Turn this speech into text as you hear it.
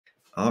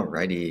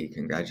Alrighty,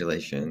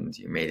 congratulations,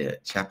 you made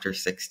it. Chapter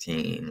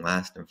 16,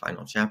 last and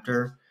final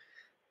chapter,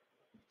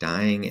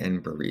 dying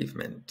and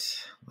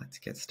bereavement. Let's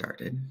get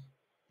started.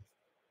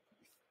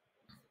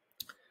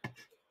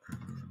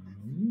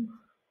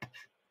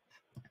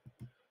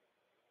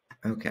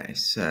 Okay,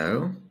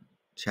 so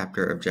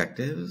chapter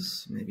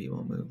objectives. Maybe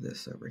we'll move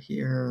this over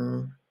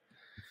here.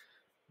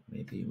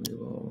 Maybe we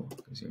will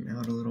zoom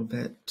out a little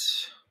bit.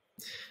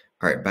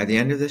 All right, by the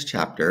end of this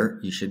chapter,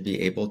 you should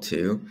be able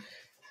to,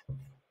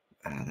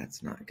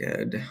 that's not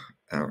good.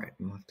 All right,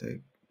 we'll have to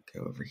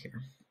go over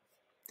here.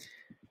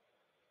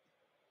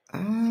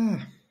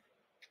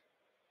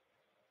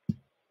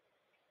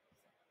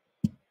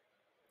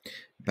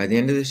 By the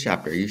end of this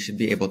chapter, you should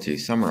be able to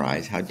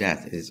summarize how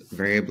death is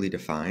variably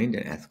defined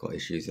and ethical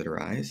issues that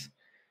arise,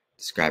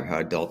 describe how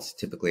adults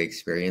typically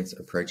experience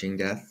approaching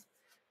death,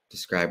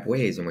 describe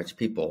ways in which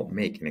people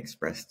make and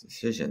express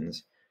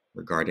decisions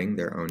regarding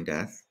their own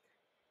death,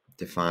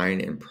 define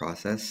and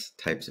process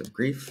types of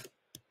grief,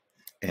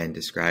 and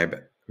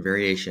describe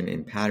variation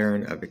in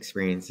pattern of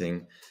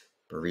experiencing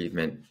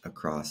bereavement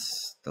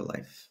across the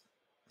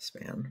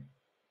lifespan.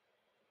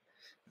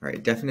 All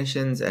right,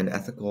 definitions and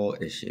ethical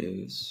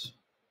issues.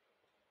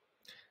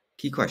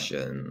 Key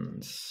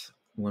questions.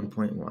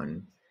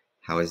 1.1.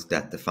 How is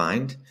death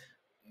defined?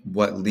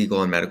 What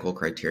legal and medical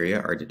criteria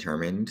are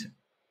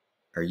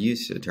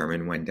used to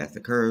determine when death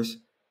occurs?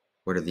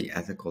 What are the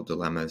ethical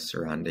dilemmas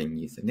surrounding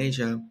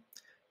euthanasia?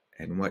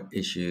 And what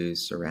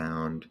issues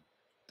surround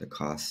the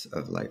costs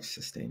of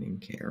life-sustaining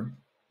care?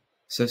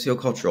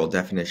 Sociocultural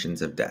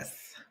definitions of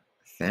death.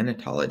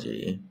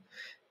 Thanatology.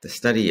 The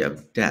study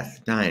of death,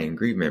 dying,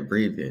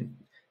 bereavement,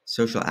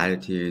 social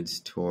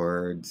attitudes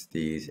towards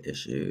these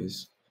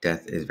issues.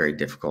 Death is a very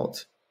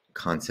difficult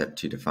concept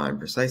to define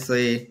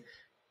precisely.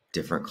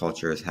 Different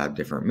cultures have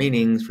different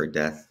meanings for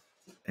death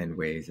and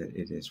ways that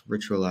it is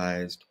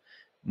ritualized.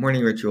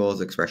 Mourning rituals,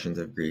 expressions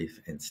of grief,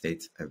 and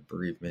states of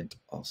bereavement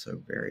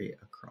also vary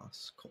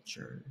across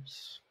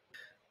cultures.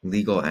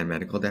 Legal and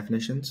medical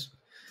definitions.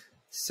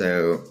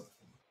 So,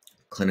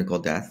 clinical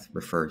death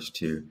refers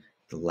to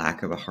the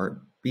lack of a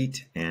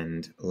heartbeat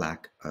and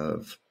lack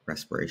of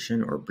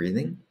respiration or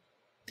breathing.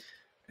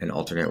 An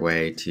alternate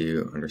way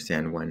to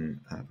understand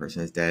when a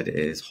person is dead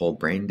is whole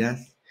brain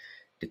death,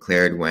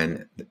 declared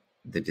when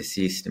the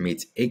deceased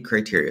meets 8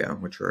 criteria,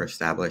 which were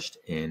established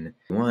in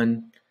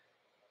 1.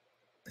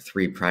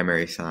 3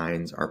 primary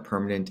signs are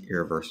permanent,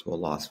 irreversible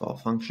loss of all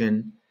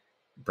function,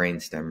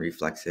 brainstem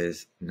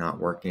reflexes not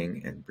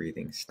working, and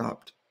breathing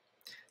stopped.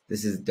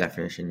 This is the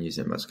definition used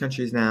in most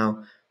countries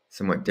now.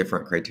 Somewhat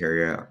different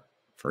criteria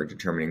for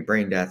determining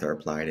brain death are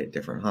applied at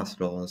different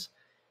hospitals.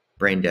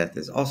 Brain death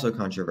is also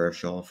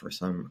controversial for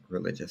some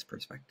religious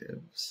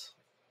perspectives.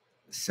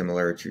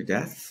 Similar to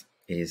death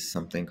is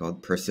something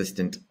called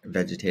persistent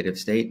vegetative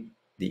state,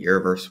 the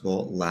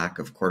irreversible lack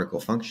of cortical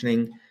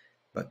functioning,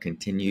 but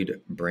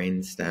continued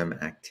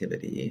brainstem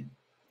activity.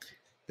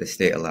 This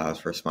state allows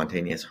for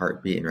spontaneous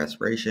heartbeat and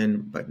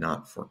respiration, but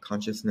not for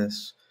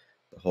consciousness.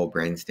 The whole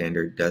brain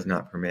standard does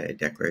not permit a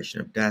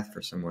declaration of death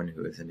for someone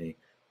who is in a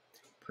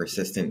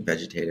persistent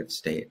vegetative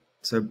state.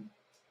 So,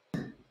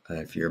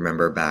 if you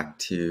remember back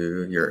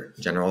to your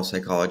general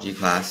psychology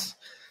class,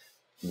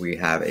 we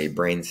have a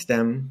brain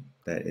stem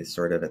that is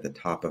sort of at the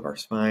top of our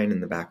spine in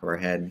the back of our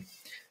head. And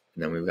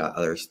then we've got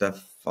other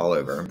stuff all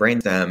over.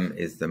 Brain stem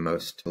is the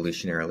most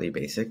evolutionarily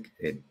basic.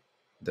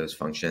 Those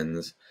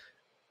functions,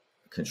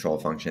 control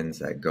functions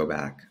that go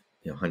back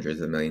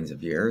hundreds of millions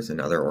of years in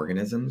other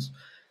organisms,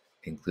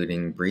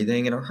 including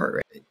breathing and our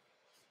heart rate.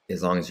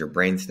 As long as your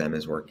brain stem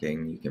is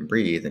working, you can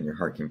breathe and your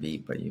heart can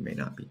beat, but you may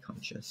not be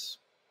conscious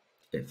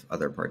if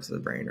other parts of the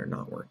brain are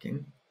not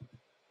working.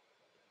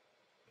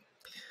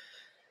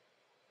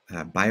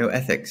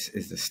 Bioethics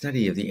is the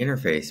study of the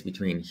interface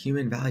between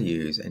human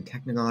values and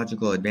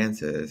technological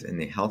advances in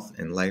the health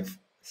and life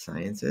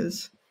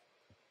sciences.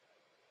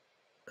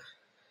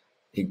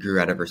 It grew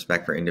out of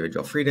respect for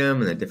individual freedom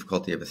and the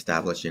difficulty of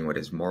establishing what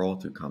is moral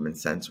through common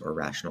sense or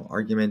rational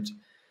argument.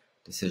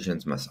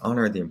 Decisions must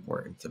honor the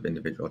importance of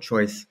individual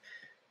choice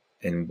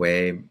and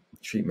weigh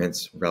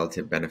treatment's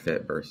relative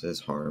benefit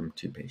versus harm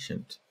to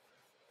patient.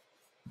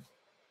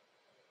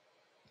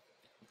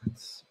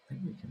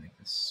 Maybe we can make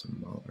this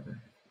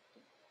smaller.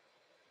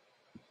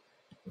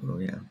 Oh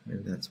yeah,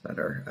 maybe that's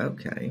better.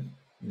 Okay,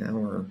 now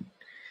we're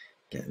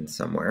getting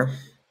somewhere.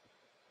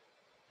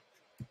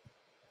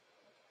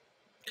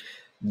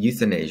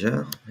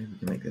 Euthanasia, maybe we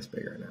can make this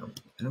bigger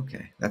now.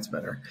 Okay, that's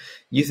better.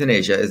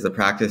 Euthanasia is the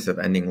practice of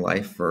ending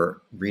life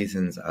for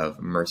reasons of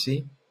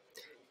mercy.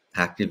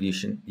 Active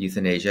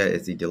euthanasia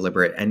is the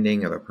deliberate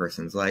ending of a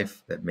person's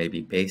life that may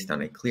be based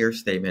on a clear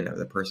statement of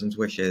the person's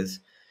wishes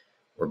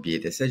or be a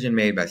decision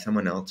made by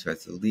someone else who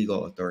has the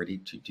legal authority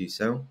to do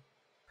so.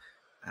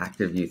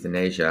 Active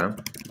euthanasia,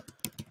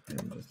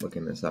 I'm just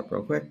looking this up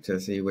real quick to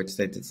see which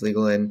states it's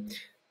legal in.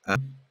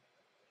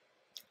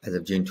 As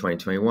of June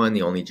 2021,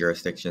 the only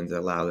jurisdictions that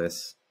allow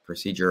this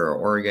procedure are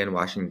Oregon,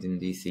 Washington,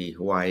 D.C.,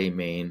 Hawaii,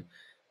 Maine,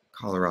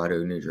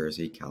 Colorado, New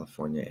Jersey,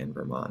 California, and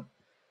Vermont.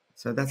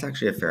 So that's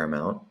actually a fair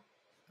amount.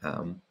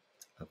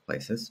 of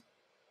places,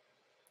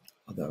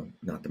 although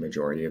not the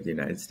majority of the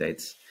United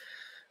States.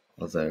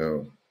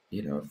 Although,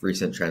 if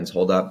recent trends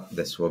hold up,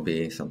 this will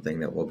be something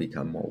that will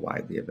become more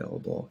widely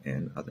available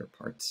in other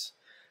parts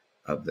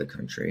of the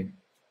country.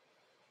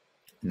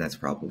 And that's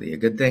probably a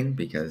good thing,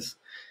 because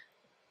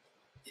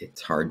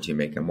it's hard to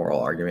make a moral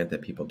argument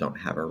that people don't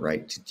have a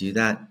right to do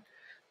that.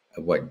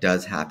 What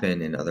does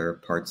happen in other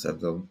parts of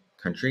the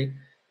country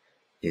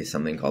is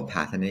something called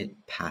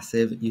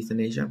passive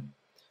euthanasia.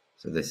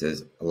 So this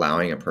is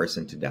allowing a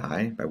person to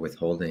die by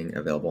withholding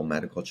available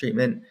medical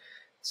treatment.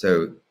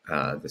 So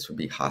this would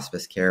be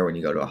hospice care. When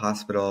you go to a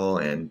hospital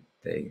and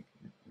they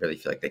really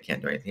feel like they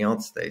can't do anything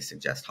else, they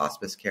suggest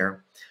hospice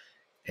care.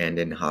 And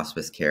in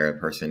hospice care, a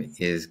person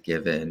is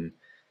given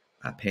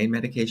pain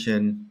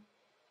medication,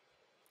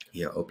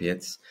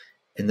 opiates,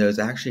 and those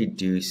actually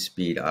do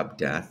speed up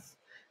death,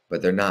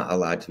 but they're not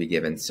allowed to be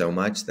given so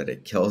much that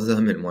it kills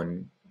them in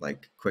one,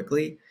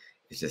 quickly.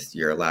 It's just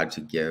you're allowed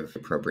to give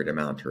appropriate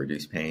amount to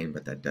reduce pain,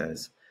 but that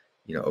does,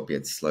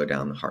 opiates slow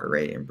down the heart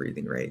rate and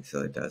breathing rate,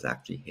 so it does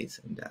actually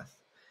hasten death.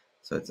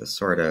 So it's a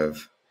sort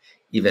of,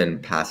 even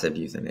passive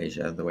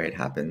euthanasia, the way it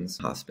happens,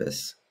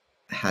 hospice,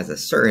 has a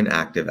certain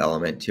active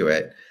element to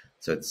it.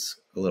 So it's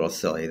a little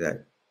silly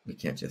that we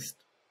can't just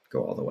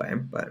go all the way,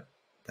 but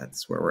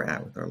that's where we're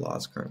at with our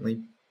laws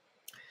currently.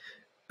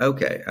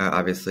 Okay,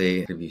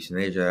 obviously,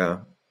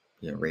 euthanasia,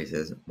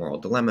 raises moral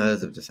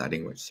dilemmas of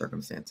deciding which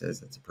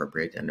circumstances it's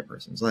appropriate to end a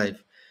person's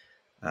life.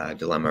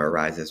 Dilemma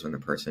arises when the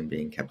person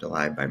being kept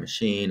alive by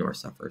machine or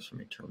suffers from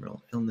a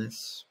terminal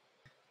illness.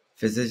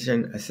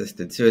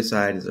 Physician-assisted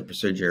suicide is a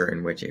procedure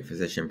in which a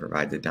physician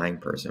provides a dying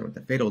person with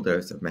a fatal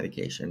dose of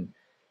medication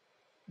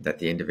that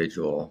the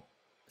individual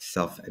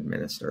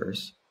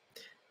self-administers.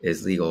 It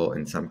is legal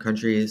in some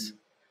countries.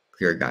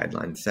 Clear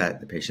guidelines set.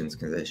 The patient's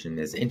condition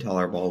is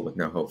intolerable with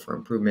no hope for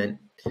improvement.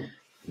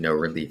 No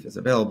relief is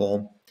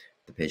available.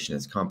 The patient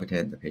is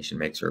competent. The patient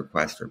makes a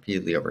request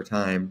repeatedly over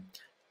time.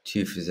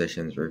 2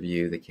 physicians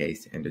review the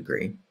case and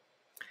agree.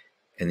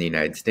 In the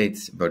United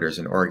States, voters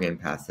in Oregon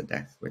passed the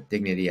Death with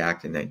Dignity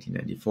Act in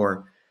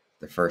 1994,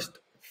 the first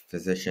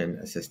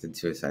physician-assisted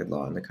suicide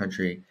law in the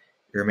country.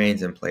 It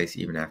remains in place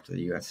even after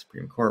the U.S.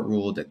 Supreme Court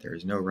ruled that there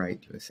is no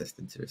right to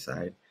assisted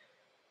suicide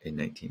in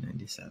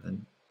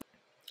 1997.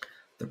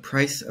 The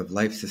price of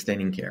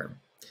life-sustaining care.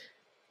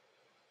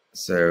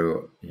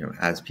 So,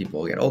 as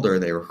people get older,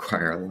 they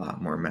require a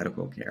lot more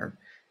medical care.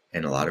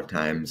 And a lot of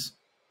times,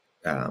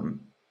 in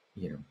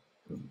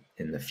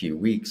the few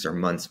weeks or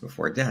months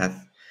before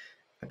death,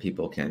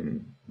 people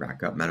can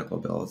rack up medical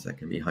bills that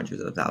can be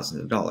hundreds of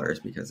thousands of dollars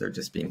because they're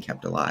just being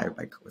kept alive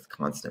with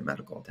constant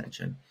medical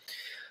attention.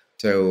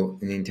 So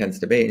the intense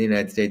debate in the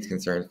United States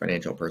concerns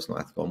financial, personal,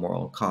 ethical,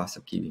 moral costs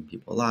of keeping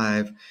people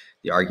alive.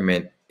 The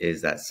argument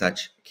is that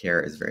such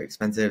care is very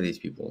expensive. These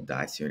people will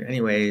die soon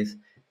anyways,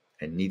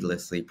 and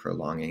needlessly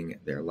prolonging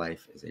their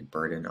life is a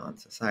burden on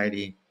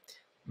society.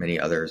 Many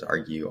others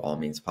argue all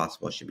means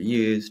possible should be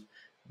used,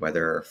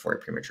 whether for a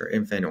premature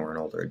infant or an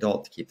older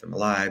adult, to keep them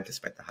alive,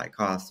 despite the high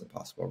cost and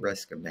possible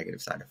risk of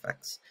negative side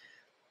effects.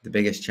 The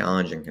biggest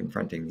challenge in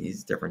confronting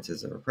these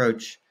differences of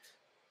approach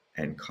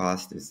and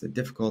cost is the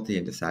difficulty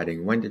in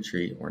deciding when to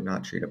treat or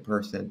not treat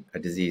a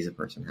disease a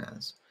person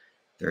has.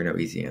 There are no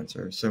easy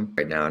answers. So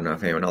right now, I don't know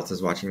if anyone else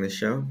is watching this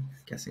show. I'm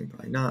guessing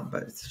probably not,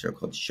 but it's a show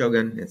called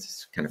Shogun.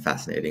 It's kind of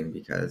fascinating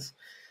because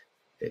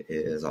it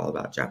is all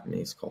about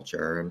Japanese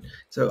culture. And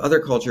so other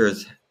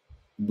cultures,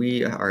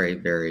 we are a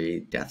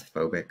very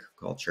death-phobic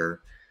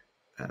culture.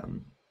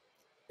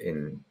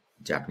 In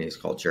Japanese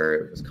culture,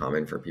 it was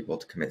common for people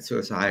to commit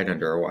suicide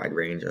under a wide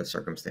range of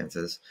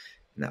circumstances,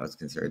 and that was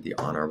considered the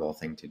honorable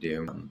thing to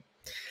do.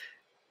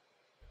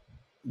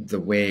 The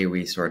way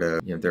we sort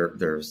of,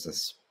 there's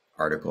this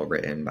article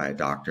written by a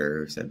doctor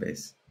who said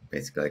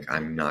basically,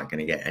 I'm not going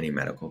to get any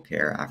medical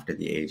care after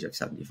the age of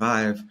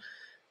 75.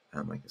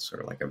 It's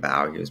sort of like a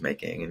vow he was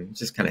making, and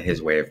just kind of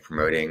his way of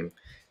promoting,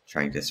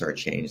 trying to sort of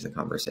change the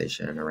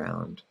conversation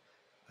around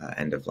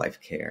end-of-life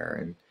care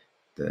and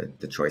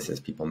the choices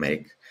people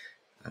make.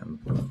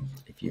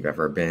 If you've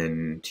ever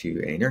been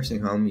to a nursing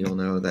home, you'll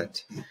know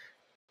that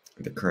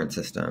the current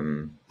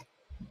system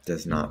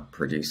does not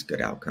produce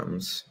good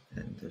outcomes,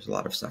 and there's a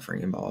lot of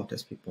suffering involved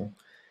as people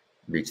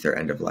reach their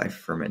end of life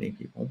for many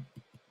people.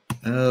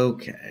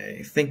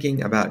 Okay,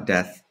 thinking about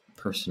death,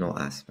 personal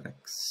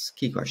aspects.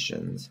 Key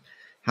questions.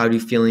 How do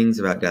feelings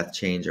about death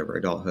change over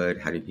adulthood?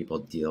 How do people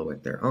deal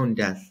with their own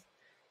death?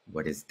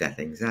 What is death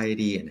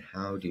anxiety, and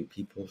how do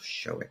people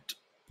show it?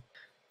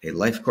 A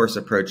life course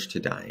approach to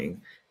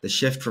dying. The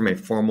shift from a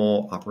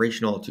formal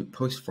operational to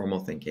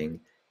post-formal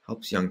thinking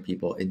helps young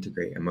people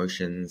integrate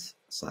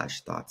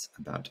emotions/thoughts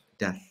about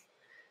death.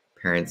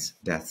 Parents'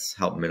 deaths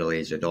help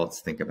middle-aged adults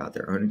think about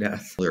their own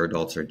death. Older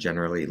adults are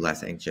generally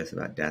less anxious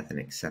about death and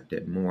accept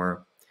it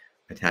more.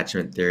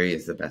 Attachment theory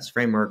is the best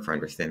framework for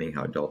understanding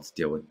how adults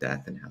deal with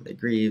death and how they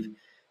grieve.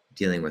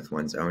 Dealing with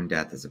one's own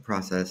death is a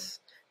process.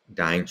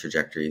 Dying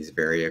trajectories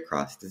vary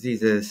across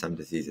diseases. Some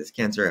diseases,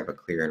 cancer, have a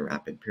clear and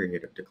rapid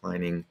period of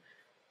declining.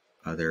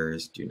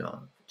 Others do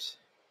not.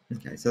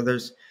 Okay, so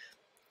there's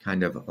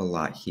kind of a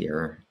lot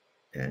here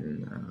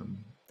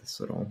in this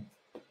little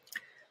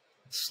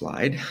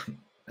slide.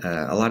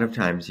 A lot of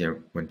times,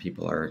 when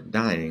people are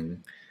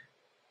dying,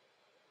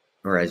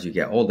 or as you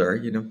get older,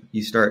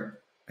 you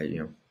start,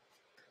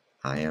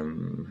 I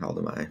am, how old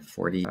am I?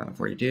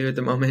 42 at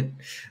the moment.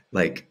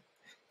 Like,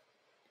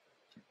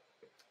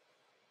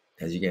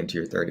 as you get into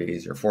your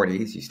 30s or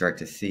 40s, you start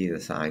to see the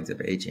signs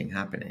of aging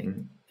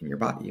happening in your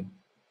body.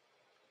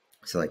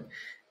 So like,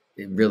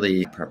 it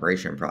really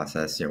preparation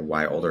process,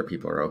 why older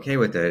people are okay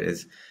with it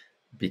is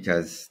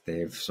because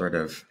they've sort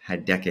of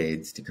had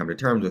decades to come to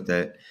terms with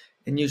it.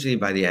 And usually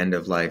by the end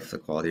of life, the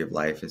quality of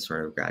life is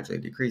sort of gradually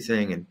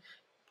decreasing. And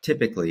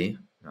typically,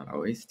 not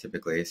always,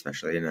 typically,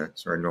 especially in a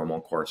sort of normal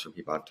course where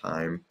people have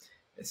time,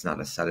 it's not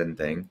a sudden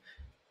thing.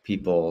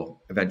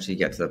 People eventually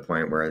get to the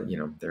point where,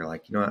 they're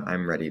like, what,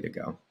 I'm ready to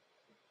go.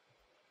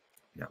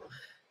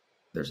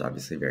 There's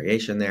obviously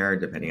variation there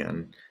depending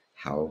on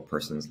how a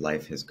person's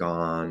life has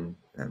gone.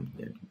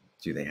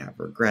 Do they have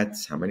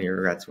regrets? How many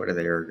regrets? What do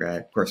they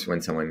regret? Of course,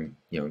 when someone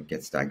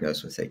gets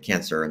diagnosed with, say,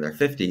 cancer in their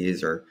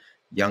 50s or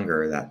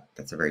younger,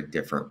 that's a very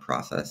different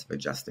process of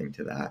adjusting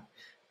to that,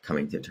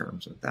 coming to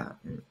terms with that.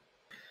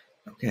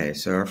 Okay,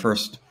 so our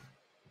first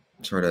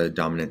sort of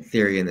dominant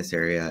theory in this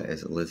area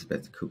is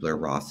Elizabeth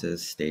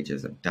Kubler-Ross's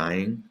stages of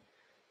dying.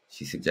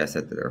 She suggests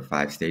that there are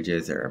 5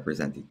 stages that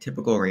represent the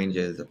typical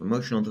ranges of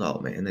emotional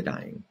development in the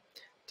dying.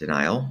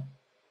 Denial,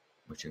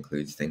 which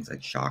includes things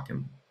like shock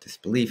and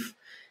disbelief.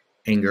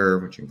 Anger,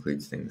 which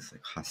includes things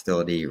like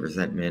hostility,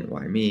 resentment,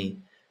 why me.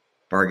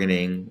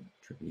 Bargaining,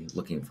 which would be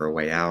looking for a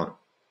way out,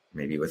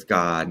 maybe with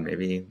God,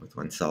 maybe with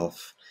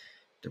oneself.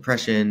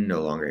 Depression,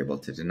 no longer able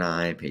to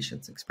deny.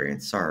 Patients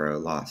experience sorrow,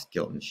 loss,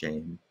 guilt, and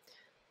shame.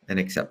 And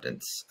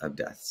acceptance of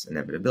death's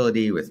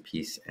inevitability with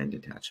peace and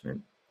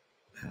detachment.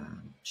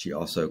 She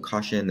also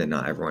cautioned that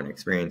not everyone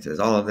experiences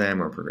all of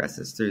them or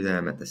progresses through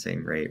them at the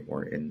same rate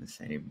or in the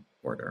same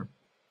order.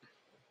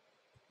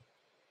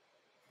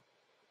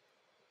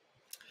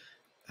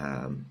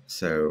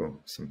 So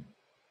some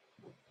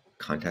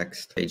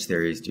context. Stage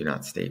theories do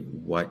not state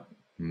what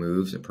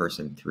moves a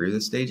person through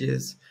the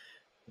stages.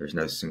 There's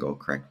no single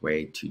correct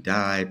way to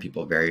die.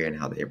 People vary in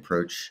how they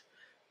approach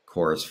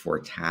cores for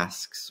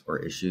tasks or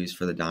issues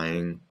for the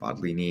dying,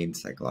 bodily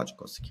needs,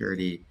 psychological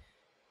security,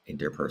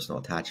 interpersonal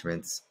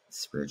attachments,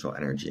 spiritual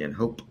energy, and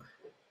hope.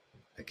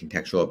 A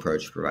contextual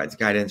approach provides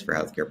guidance for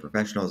healthcare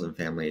professionals and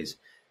families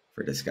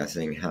for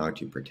discussing how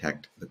to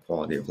protect the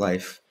quality of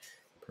life,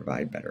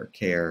 provide better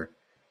care,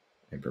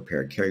 and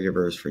prepare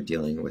caregivers for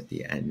dealing with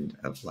the end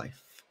of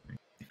life.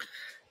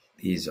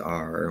 These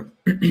are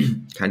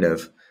kind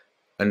of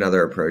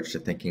another approach to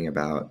thinking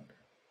about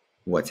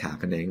what's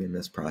happening in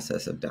this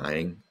process of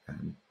dying.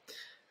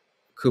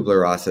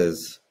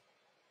 Kubler-Ross's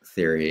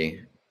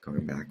theory,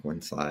 going back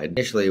one slide,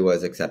 initially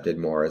was accepted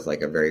more as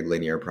like a very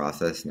linear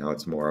process. Now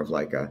it's more of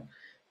like a,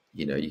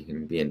 you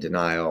can be in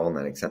denial and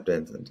then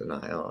acceptance and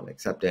denial and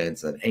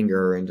acceptance and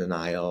anger and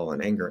denial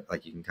and anger.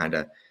 Like you can kind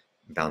of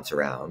bounce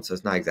around. So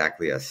it's not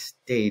exactly a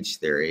stage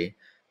theory,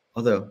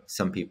 although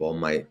some people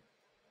might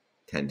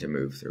tend to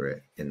move through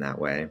it in that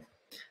way.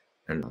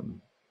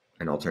 And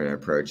an alternate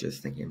approach is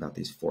thinking about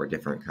these 4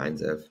 different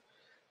kinds of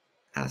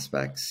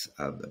aspects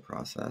of the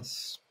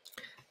process.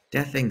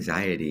 Death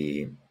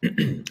anxiety.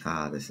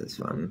 This is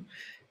fun.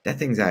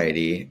 Death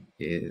anxiety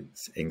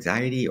is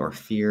anxiety or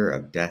fear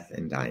of death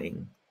and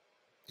dying.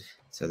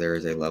 So there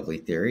is a lovely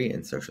theory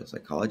in social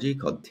psychology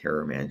called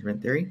terror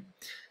management theory.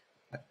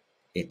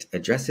 It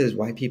addresses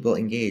why people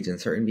engage in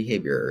certain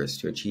behaviors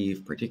to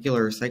achieve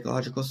particular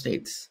psychological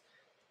states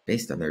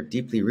based on their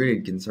deeply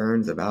rooted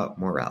concerns about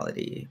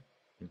morality.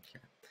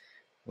 Okay.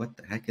 What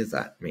the heck does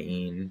that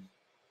mean?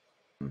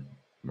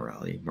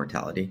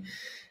 Mortality.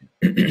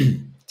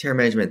 Terror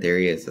management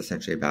theory is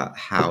essentially about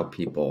how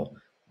people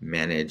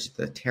manage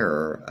the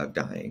terror of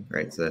dying,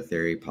 right? So the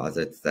theory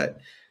posits that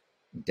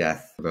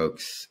death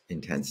evokes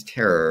intense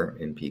terror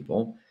in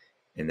people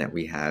and that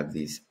we have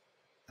these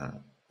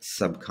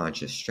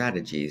subconscious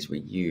strategies we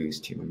use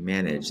to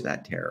manage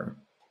that terror.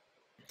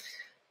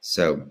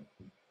 So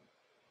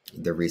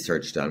the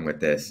research done with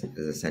this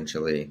is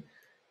essentially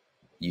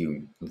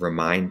you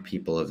remind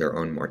people of their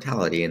own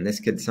mortality, and this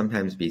could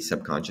sometimes be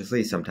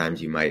subconsciously.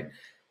 Sometimes you might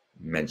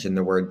mention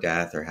the word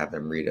death or have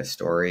them read a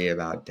story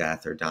about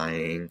death or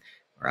dying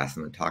or ask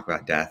them to talk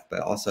about death. But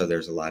also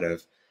there's a lot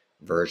of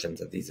versions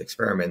of these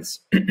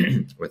experiments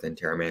within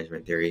terror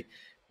management theory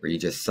where you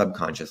just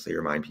subconsciously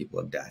remind people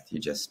of death. You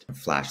just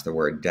flash the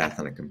word death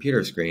on a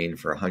computer screen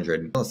for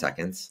 100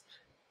 milliseconds,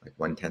 like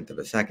 1/10 of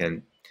a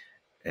second,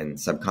 and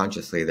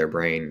subconsciously their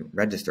brain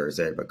registers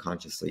it, but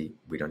consciously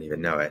we don't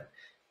even know it.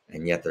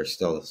 And yet there's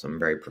still some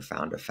very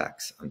profound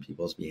effects on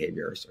people's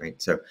behaviors,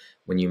 right? So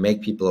when you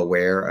make people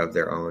aware of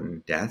their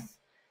own death,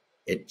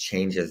 it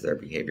changes their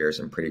behaviors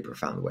in pretty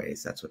profound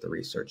ways. That's what the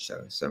research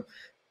shows. So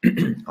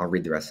I'll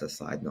read the rest of the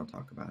slide and I'll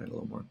talk about it a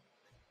little more.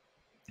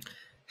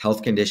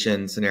 Health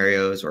condition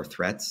scenarios or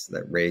threats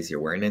that raise the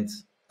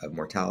awareness of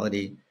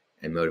mortality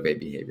and motivate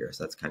behavior.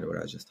 So that's kind of what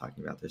I was just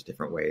talking about. There's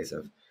different ways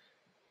of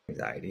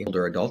anxiety.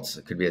 Older adults,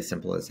 it could be as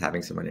simple as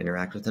having someone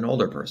interact with an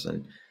older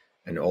person.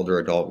 An older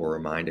adult will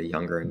remind a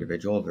younger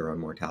individual of their own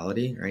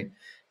mortality, right?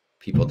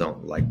 People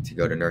don't like to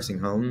go to nursing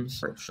homes,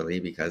 partially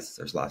because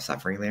there's a lot of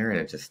suffering there, and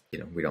it just,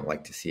 we don't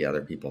like to see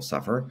other people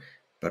suffer,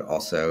 but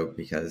also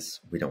because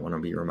we don't want to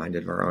be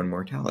reminded of our own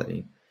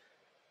mortality.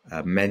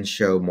 Men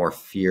show more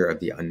fear of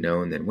the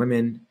unknown than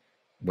women.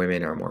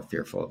 Women are more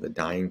fearful of the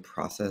dying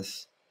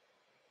process.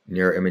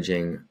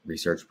 Neuroimaging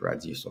research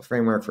provides a useful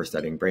framework for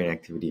studying brain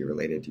activity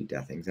related to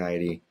death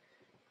anxiety.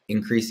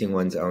 Increasing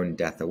one's own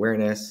death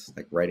awareness,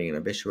 like writing an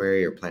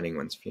obituary or planning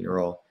one's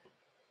funeral,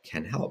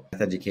 can help.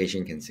 Death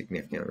education can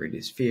significantly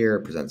reduce fear,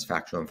 presents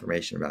factual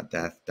information about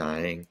death,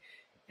 dying,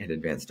 and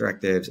advanced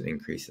directives, and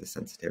increases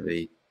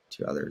sensitivity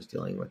to others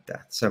dealing with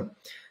death. So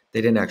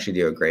they didn't actually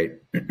do a great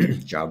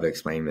job of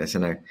explaining this.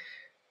 And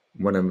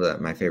one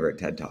of my favorite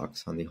TED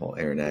Talks on the whole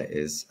internet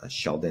is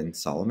Sheldon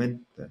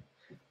Solomon, the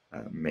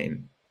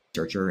main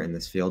researcher in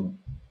this field.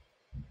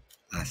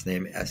 Last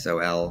name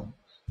Solomon,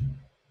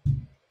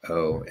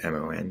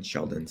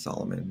 Sheldon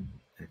Solomon.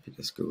 If you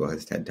just Google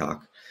his TED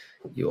Talk,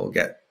 you will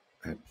get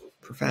a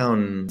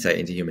profound insight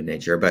into human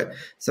nature. But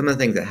some of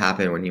the things that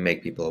happen when you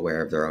make people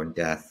aware of their own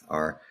death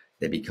are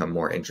they become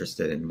more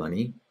interested in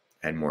money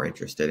and more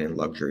interested in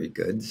luxury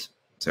goods.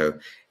 So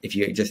if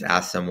you just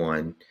ask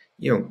someone,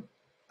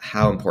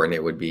 how important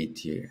it would be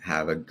to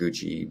have a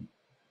Gucci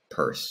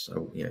purse,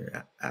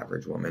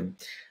 average woman,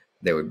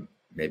 they would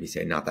maybe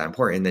say not that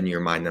important. Then you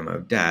remind them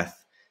of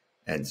death,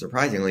 and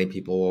surprisingly,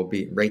 people will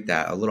rate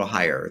that a little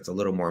higher. It's a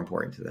little more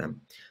important to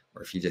them.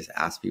 Or if you just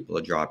ask people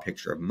to draw a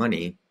picture of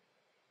money,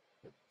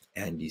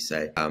 and you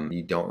say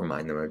you don't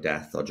remind them of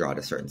death, they'll draw it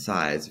a certain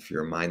size. If you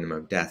remind them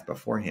of death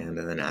beforehand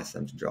and then ask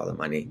them to draw the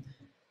money,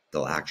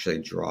 they'll actually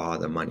draw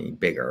the money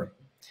bigger.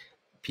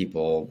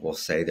 People will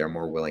say they're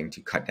more willing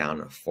to cut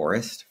down a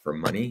forest for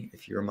money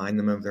if you remind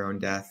them of their own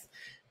death.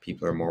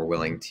 People are more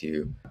willing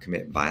to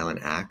commit violent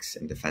acts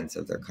in defense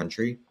of their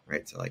country,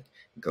 right? So like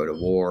go to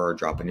war,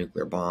 drop a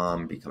nuclear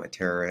bomb, become a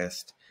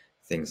terrorist,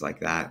 things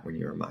like that when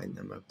you remind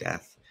them of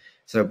death.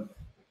 So,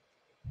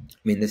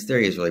 this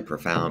theory is really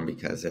profound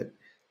because it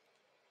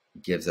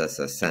gives us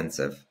a sense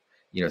of,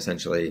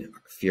 essentially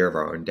fear of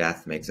our own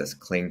death makes us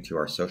cling to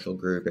our social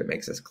group. It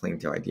makes us cling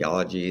to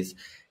ideologies.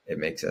 It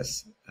makes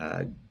us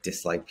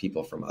dislike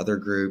people from other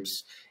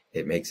groups.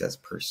 It makes us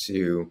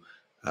pursue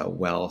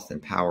wealth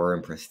and power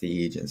and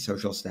prestige and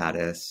social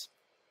status.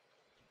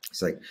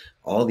 It's like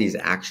all these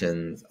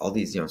actions, all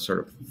these, sort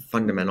of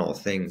fundamental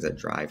things that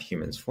drive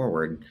humans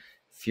forward.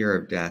 Fear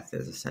of death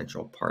is a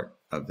central part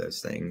of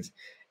those things.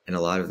 And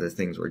a lot of the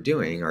things we're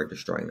doing are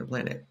destroying the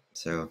planet.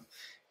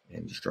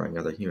 And destroying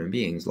other human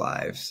beings'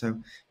 lives. So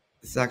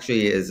this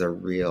actually is a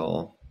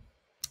real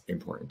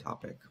important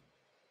topic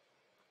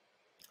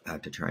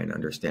to try and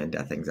understand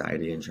death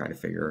anxiety and try to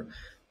figure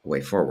a way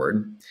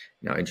forward.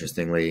 Now,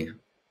 interestingly,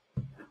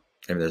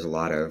 there's a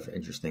lot of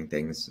interesting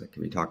things that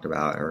can be talked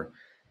about or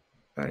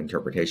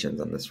interpretations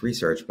on this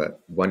research,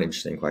 but one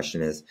interesting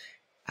question is,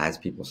 as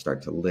people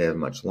start to live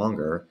much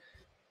longer,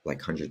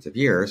 like hundreds of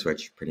years,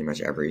 which pretty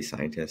much every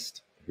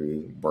scientist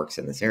who works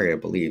in this area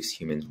believes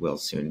humans will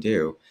soon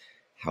do,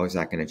 how is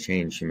that going to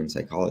change human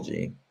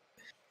psychology?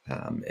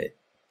 It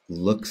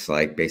looks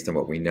like, based on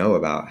what we know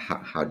about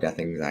how death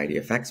anxiety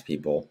affects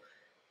people,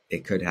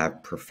 it could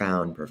have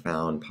profound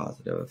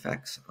positive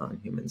effects on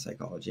human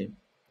psychology.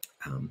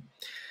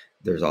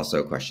 There's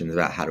also questions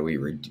about how do we,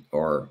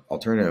 or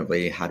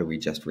alternatively, how do we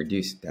just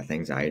reduce death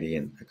anxiety?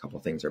 And a couple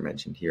things are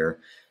mentioned here.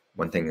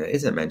 One thing that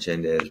isn't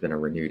mentioned is there's been a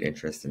renewed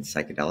interest in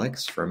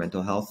psychedelics for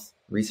mental health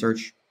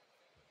research.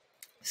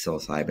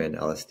 Psilocybin,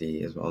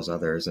 LSD, as well as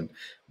others. And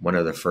one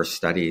of the first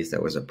studies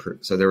that was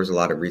approved, so there was a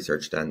lot of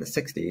research done in the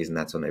 60s, and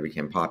that's when they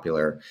became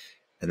popular.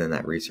 And then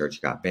that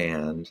research got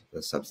banned.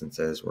 The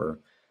substances were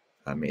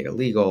made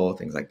illegal,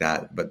 things like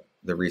that. But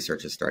the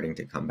research is starting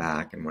to come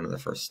back. And one of the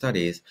first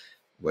studies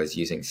was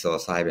using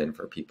psilocybin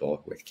for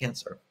people with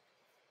cancer.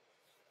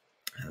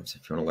 So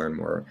if you want to learn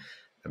more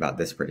about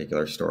this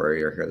particular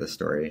story or hear the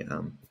story,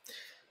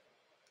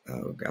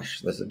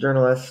 there's a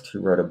journalist who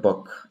wrote a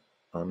book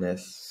on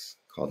this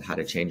called How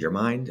to Change Your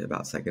Mind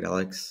about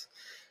psychedelics,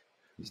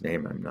 whose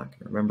name I'm not going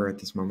to remember at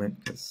this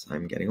moment because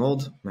I'm getting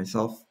old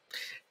myself.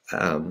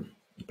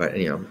 But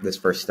this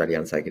first study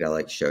on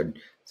psychedelics showed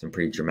some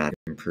pretty dramatic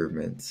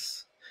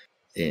improvements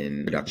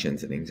in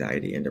reductions in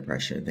anxiety and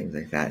depression and things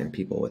like that in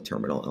people with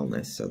terminal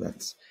illness. So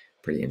that's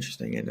pretty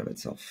interesting in and of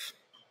itself.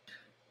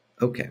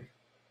 Okay,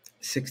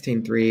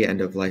 16.3,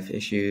 end-of-life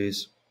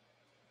issues.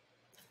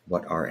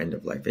 What are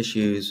end-of-life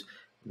issues?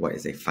 What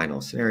is a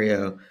final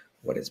scenario?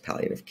 What is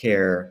palliative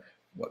care?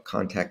 What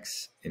are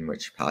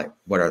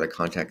the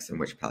contexts in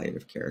which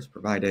palliative care is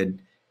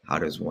provided? How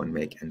does one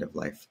make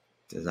end-of-life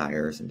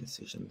desires and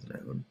decisions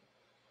known?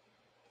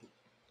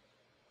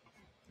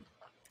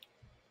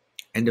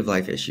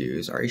 End-of-life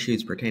issues are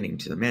issues pertaining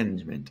to the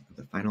management of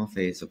the final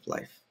phase of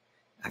life,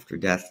 after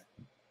death,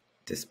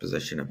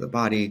 disposition of the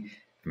body,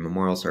 and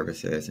memorial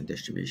services and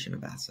distribution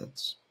of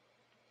assets.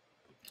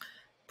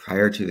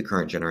 Prior to the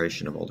current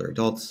generation of older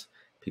adults,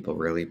 People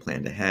rarely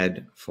planned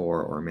ahead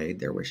for or made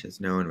their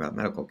wishes known about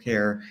medical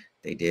care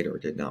they did or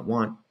did not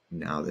want.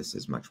 Now this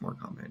is much more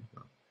common.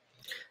 Well,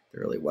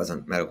 there really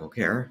wasn't medical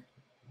care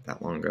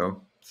that long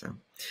ago. So,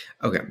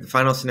 okay, the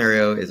final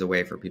scenario is a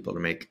way for people to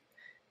make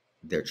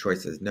their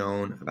choices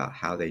known about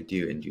how they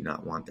do and do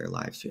not want their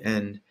lives to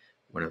end.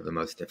 One of the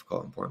most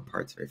difficult, important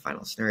parts of a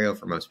final scenario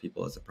for most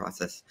people is the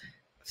process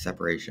of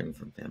separation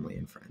from family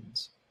and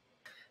friends.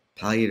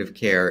 Palliative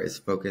care is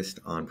focused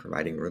on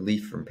providing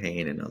relief from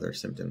pain and other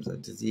symptoms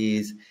of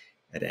disease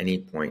at any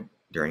point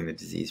during the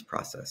disease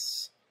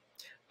process.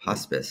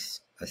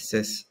 Hospice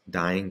assists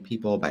dying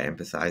people by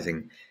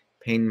emphasizing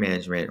pain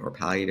management or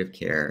palliative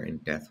care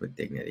and death with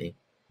dignity.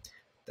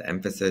 The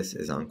emphasis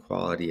is on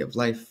quality of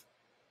life.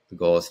 The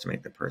goal is to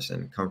make the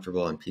person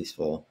comfortable and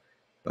peaceful,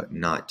 but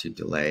not to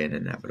delay an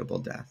inevitable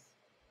death.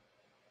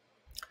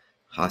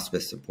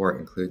 Hospice support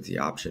includes the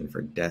option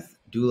for death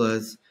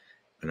doulas,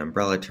 an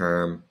umbrella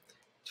term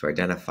to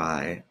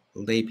identify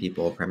lay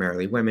people,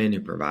 primarily women,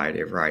 who provide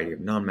a variety of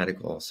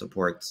non-medical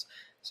supports,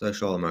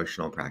 social,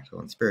 emotional, practical,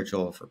 and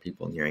spiritual, for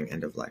people nearing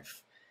end of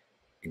life,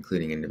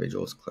 including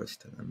individuals close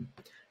to them.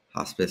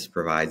 Hospice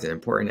provides an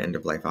important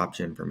end-of-life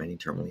option for many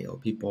terminally ill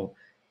people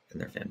and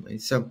their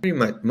families. So pretty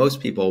much most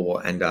people will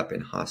end up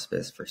in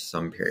hospice for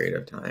some period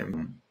of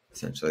time,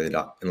 essentially,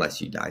 unless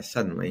you die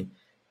suddenly.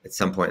 At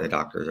some point, the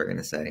doctors are going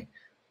to say,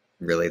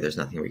 really, there's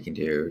nothing we can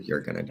do.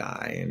 You're going to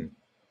die in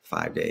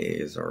 5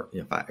 days, or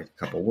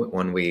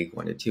 1 week,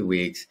 1 to 2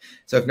 weeks.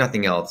 So if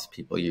nothing else,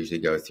 people usually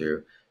go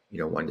through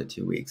 1 to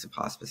 2 weeks of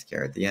hospice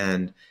care at the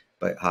end.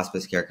 But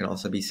hospice care can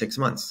also be 6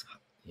 months.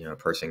 A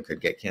person could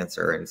get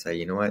cancer and say,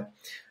 you know what,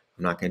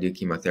 I'm not going to do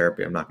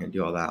chemotherapy. I'm not going to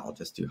do all that. I'll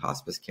just do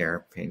hospice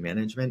care, pain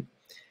management,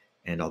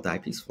 and I'll die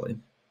peacefully.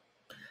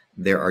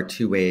 There are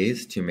 2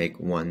 ways to make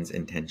one's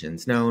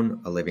intentions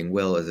known. A living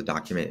will is a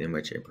document in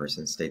which a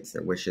person states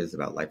their wishes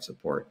about life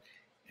support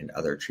and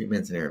other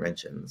treatments and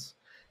interventions.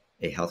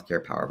 A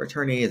healthcare power of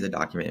attorney is a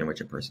document in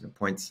which a person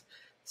appoints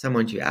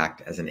someone to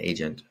act as an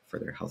agent for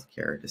their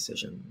healthcare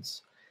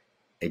decisions.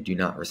 A do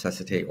not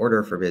resuscitate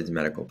order forbids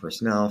medical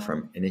personnel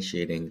from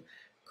initiating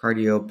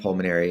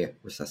cardiopulmonary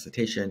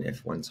resuscitation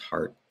if one's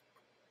heart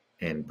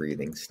and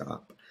breathing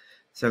stop.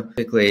 So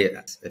typically,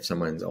 if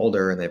someone's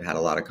older and they've had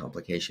a lot of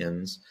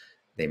complications,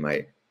 they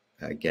might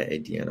get a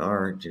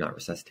DNR, do not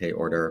resuscitate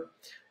order.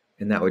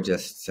 And that would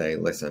just say,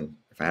 listen,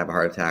 if I have a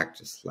heart attack,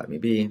 just let me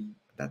be.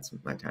 That's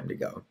my time to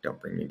go. Don't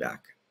bring me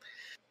back.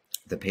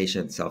 The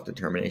Patient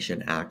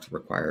Self-Determination Act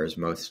requires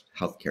most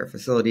healthcare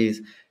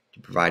facilities to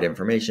provide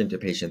information to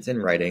patients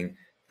in writing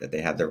that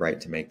they have the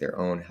right to make their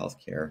own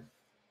healthcare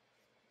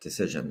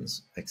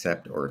decisions,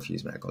 accept or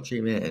refuse medical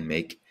treatment, and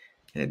make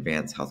an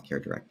advance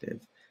healthcare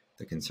directive.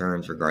 The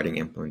concerns regarding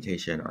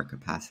implementation are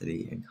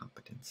capacity and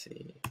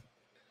competency.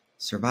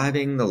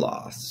 Surviving the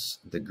loss,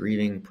 the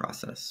grieving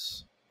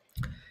process.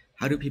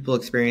 How do people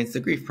experience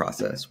the grief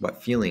process?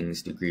 What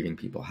feelings do grieving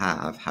people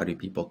have? How do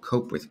people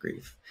cope with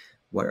grief?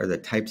 What are the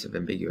types of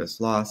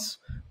ambiguous loss?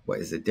 What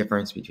is the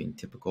difference between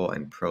typical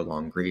and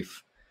prolonged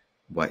grief?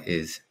 What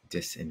is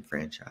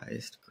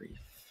disenfranchised grief?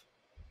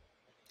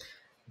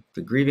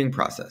 The grieving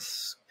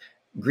process.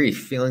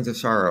 Grief, feelings of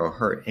sorrow,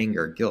 hurt,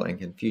 anger, guilt, and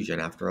confusion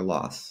after a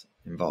loss,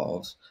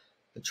 involves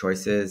the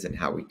choices and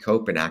how we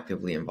cope, and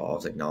actively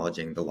involves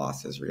acknowledging the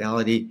loss as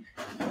reality,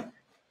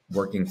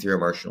 working through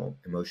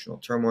emotional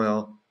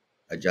turmoil,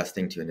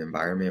 adjusting to an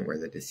environment where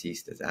the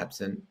deceased is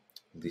absent,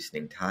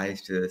 loosening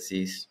ties to the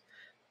deceased.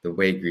 The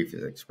way grief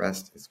is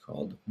expressed is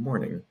called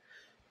mourning.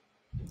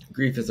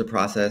 Grief is a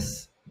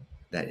process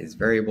that is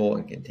variable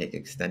and can take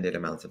extended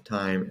amounts of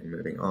time and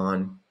moving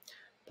on.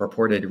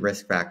 Purported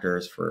risk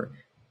factors for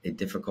a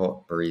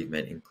difficult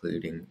bereavement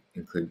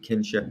include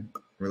kinship,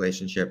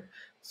 relationship,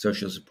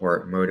 social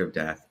support, mode of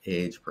death,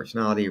 age,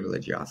 personality,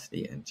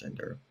 religiosity, and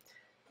gender.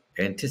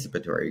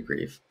 Anticipatory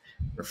grief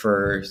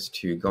refers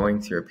to going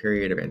through a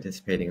period of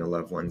anticipating a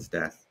loved one's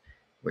death,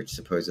 which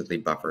supposedly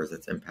buffers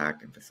its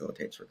impact and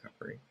facilitates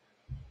recovery.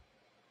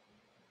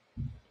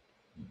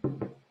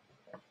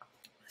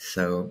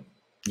 So,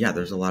 yeah,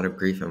 there's a lot of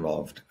grief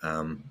involved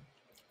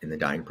in the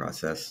dying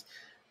process.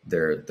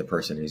 The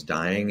person who's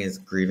dying is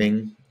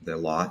grieving their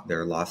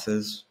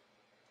losses.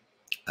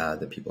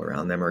 The people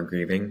around them are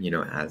grieving,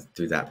 as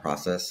through that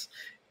process.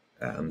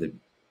 And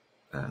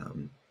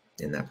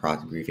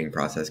that grieving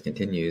process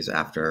continues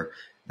after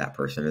that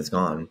person is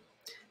gone,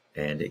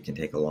 and it can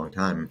take a long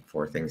time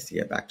for things to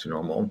get back to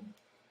normal.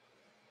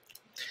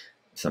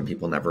 Some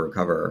people never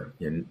recover,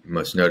 and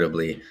most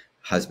notably,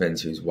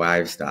 husbands whose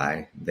wives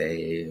die,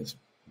 they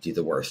do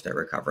the worst at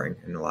recovering,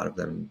 and a lot of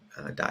them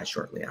die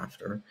shortly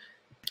after.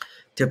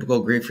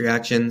 Typical grief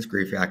reactions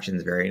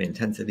vary in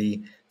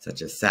intensity,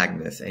 such as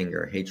sadness,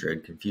 anger,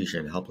 hatred,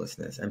 confusion,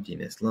 helplessness,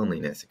 emptiness,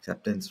 loneliness,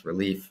 acceptance,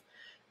 relief.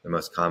 The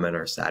most common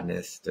are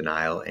sadness,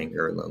 denial,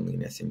 anger,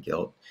 loneliness, and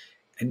guilt.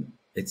 And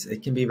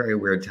it can be a very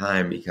weird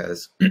time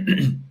because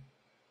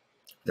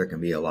there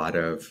can be a lot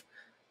of,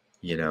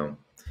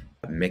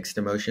 mixed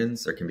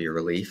emotions. There can be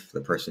relief.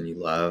 The person you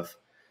love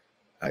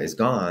is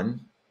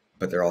gone,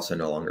 but they're also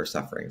no longer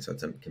suffering. So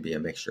it can be a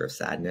mixture of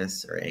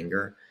sadness or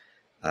anger.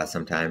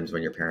 Sometimes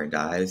when your parent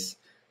dies,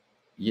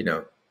 you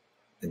know,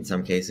 in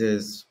some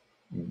cases,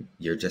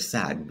 you're just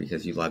sad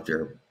because you loved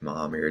your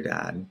mom or your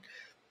dad.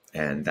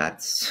 And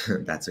that's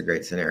that's a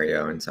great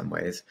scenario in some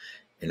ways.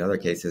 In other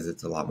cases,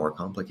 it's a lot more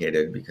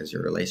complicated because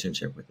your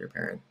relationship with your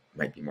parent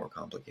might be more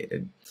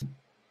complicated.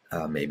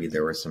 Maybe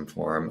there was some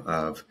form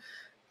of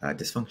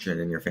dysfunction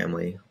in your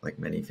family, like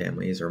many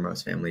families or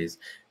most families.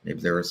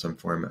 Maybe there was some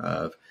form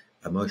of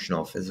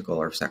emotional, physical,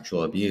 or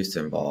sexual abuse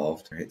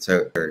involved. Right?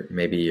 So or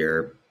maybe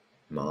your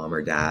mom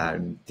or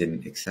dad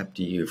didn't accept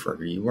you for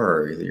who you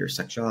were, either your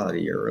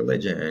sexuality or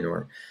religion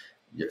or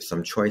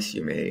some choice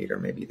you made, or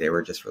maybe they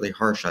were just really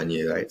harsh on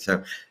you. Right? So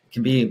it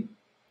can be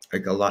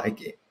like a lot.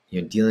 Like,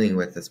 dealing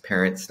with this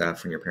parent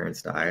stuff when your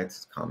parents die,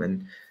 it's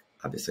common.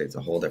 Obviously, it's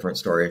a whole different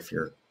story if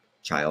your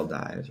child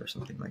dies or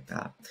something like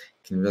that.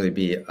 It can really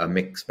be a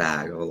mixed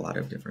bag of a lot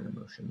of different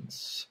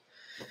emotions.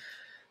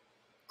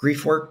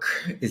 Grief work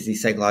is the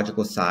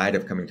psychological side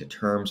of coming to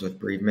terms with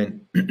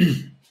bereavement.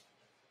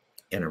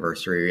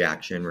 Anniversary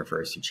reaction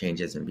refers to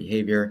changes in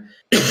behavior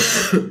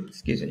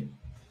excuse me,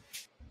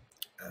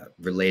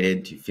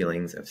 related to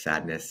feelings of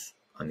sadness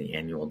on the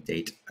annual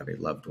date of a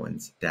loved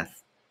one's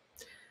death.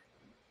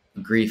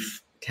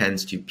 Grief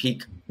tends to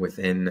peak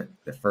within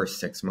the first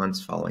 6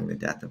 months following the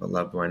death of a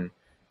loved one,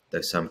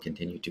 though some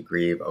continue to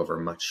grieve over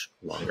a much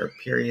longer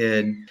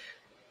period.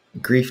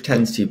 Grief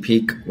tends to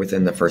peak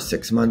within the first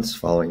 6 months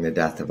following the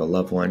death of a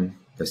loved one,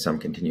 though some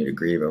continue to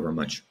grieve over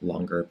much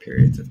longer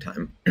periods of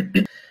time.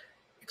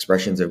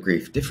 Expressions of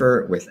grief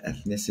differ with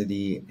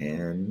ethnicity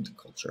and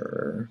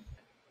culture.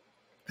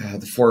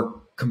 The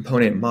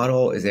four-component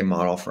model is a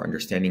model for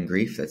understanding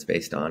grief that's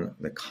based on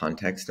the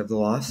context of the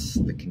loss,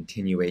 the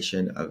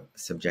continuation of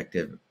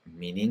subjective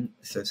meaning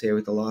associated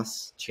with the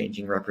loss,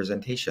 changing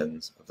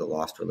representations of the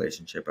lost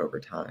relationship over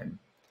time,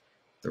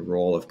 the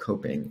role of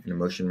coping and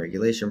emotion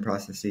regulation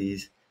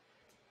processes.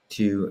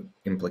 Two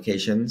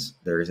implications: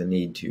 there is a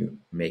need to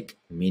make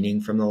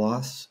meaning from the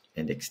loss,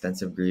 and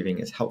extensive grieving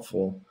is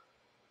helpful,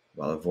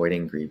 while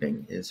avoiding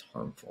grieving is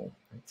harmful.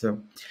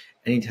 So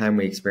anytime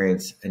we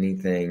experience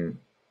anything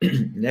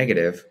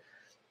negative,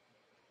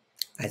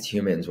 as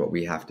humans, what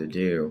we have to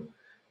do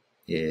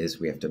is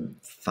we have to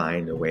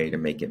find a way to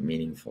make it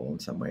meaningful in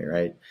some way,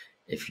 right?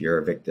 If you're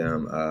a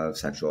victim of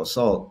sexual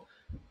assault,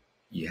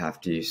 you have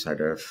to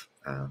sort of,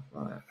 well,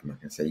 I'm not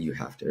going to say you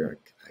have to,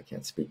 I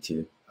can't speak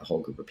to a whole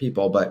group of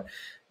people, but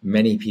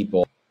many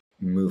people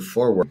move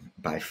forward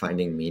by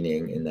finding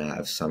meaning in that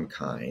of some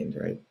kind,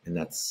 right? And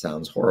that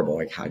sounds horrible.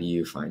 Like, how do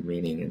you find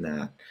meaning in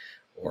that?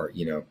 Or,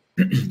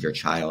 your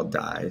child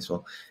dies.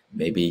 Well,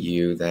 maybe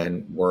you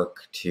then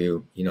work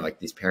to, like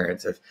these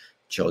parents of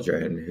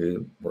children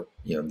who were,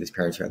 these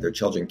parents who had their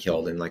children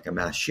killed in like a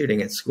mass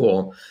shooting at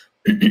school,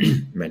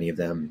 many of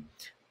them,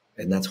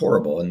 and that's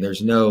horrible. And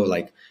there's no,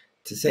 like,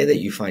 to say that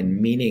you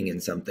find meaning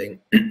in something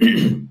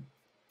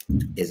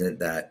isn't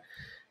that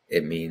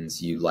it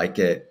means you like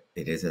it.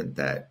 It isn't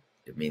that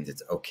it means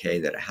it's okay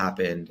that it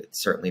happened. It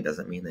certainly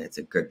doesn't mean that it's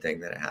a good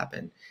thing that it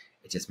happened.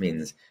 It just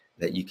means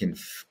that you can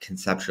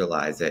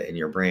conceptualize it in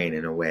your brain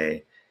in a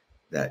way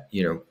that,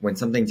 when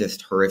something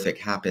just horrific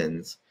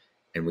happens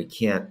and we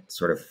can't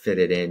sort of fit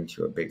it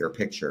into a bigger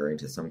picture,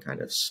 into some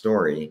kind of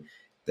story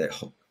that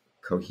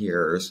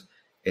coheres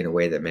in a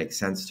way that makes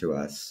sense to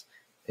us,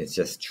 it's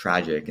just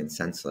tragic and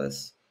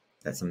senseless.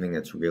 That's something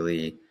that's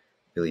really,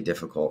 really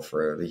difficult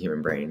for the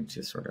human brain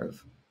to sort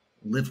of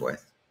live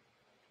with.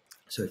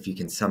 So if you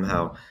can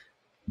somehow,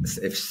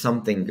 if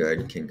something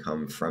good can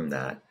come from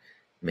that,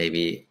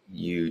 maybe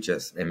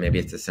maybe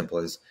it's as simple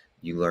as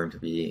you learn to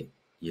be,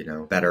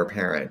 better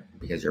parent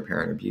because your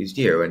parent abused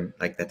you. And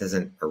like, that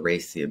doesn't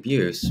erase the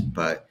abuse,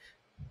 but,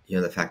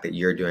 the fact that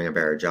you're doing a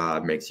better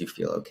job makes you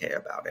feel okay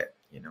about it,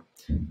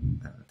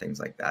 things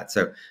like that.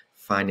 So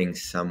finding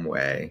some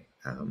way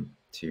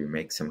to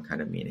make some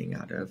kind of meaning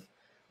out of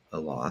a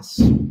loss,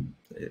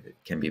 it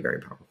can be very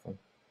powerful.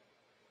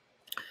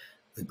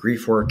 The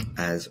grief work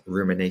as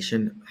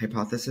rumination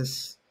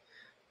hypothesis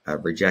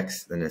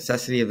rejects the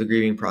necessity of the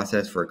grieving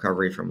process for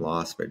recovery from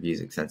loss, but views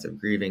extensive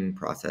grieving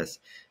process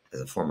as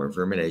a form of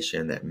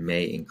rumination that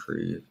may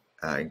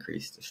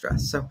increase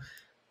distress. So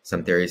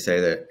some theories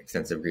say that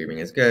extensive grieving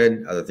is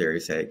good. Other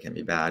theories say it can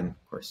be bad.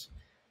 Of course,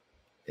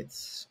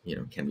 it's,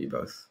 can be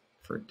both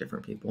for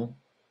different people.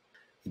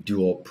 The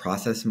dual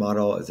process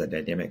model is a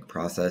dynamic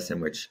process in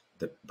which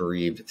the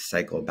bereaved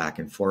cycle back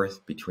and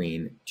forth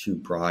between two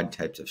broad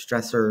types of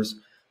stressors,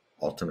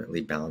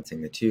 ultimately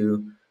balancing the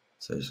two.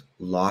 So there's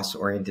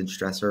loss-oriented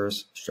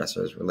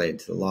stressors related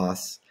to the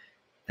loss,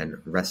 and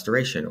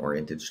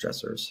restoration-oriented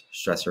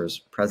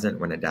stressors present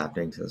when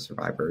adapting to the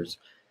survivor's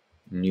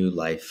new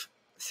life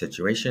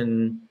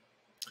situation.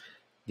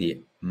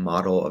 The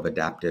model of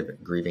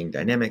adaptive grieving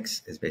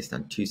dynamics is based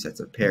on two sets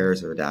of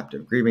pairs of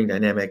adaptive grieving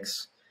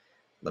dynamics: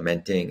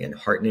 lamenting and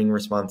heartening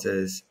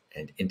responses,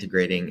 and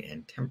integrating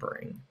and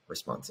tempering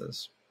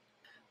responses.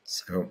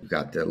 So we've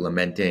got the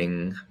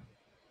lamenting,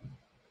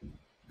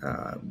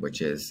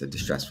 which is the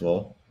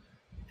distressful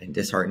and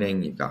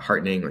disheartening. You've got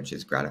heartening, which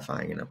is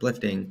gratifying and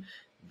uplifting.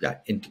 You've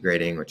got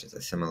integrating, which is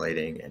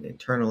assimilating and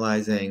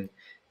internalizing.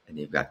 And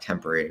you've got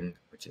tempering,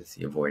 which is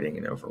the avoiding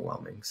and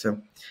overwhelming.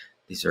 So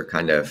these are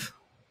kind of,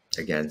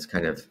 again, it's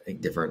kind of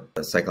different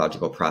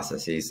psychological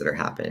processes that are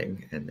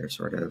happening, and they're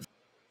sort of,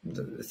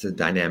 it's a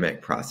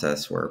dynamic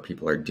process where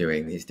people are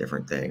doing these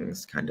different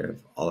things kind of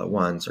all at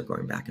once, or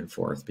going back and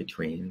forth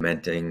between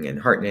lamenting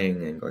and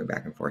heartening, and going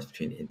back and forth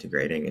between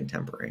integrating and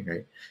tempering,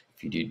 right?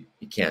 You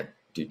can't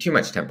do too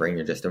much tempering,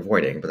 you're just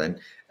avoiding. But then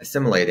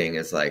assimilating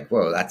is like,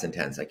 whoa, that's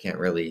intense. I can't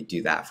really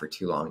do that for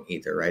too long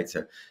either, right?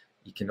 So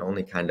you can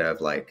only kind of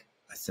like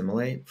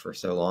assimilate for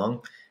so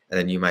long, and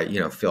then you might,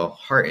 feel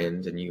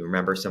heartened, and you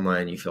remember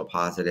someone, you feel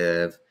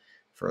positive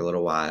for a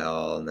little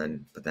while, and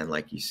then, but then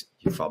like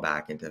you fall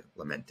back into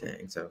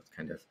lamenting. So it's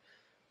kind of,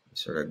 you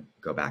sort of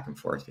go back and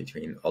forth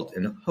between,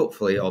 and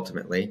hopefully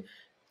ultimately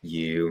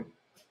you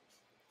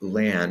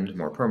land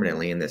more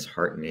permanently in this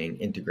heartening,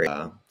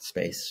 integrated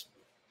space.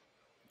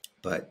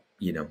 But,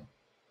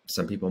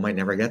 some people might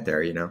never get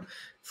there,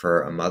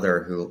 for a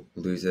mother who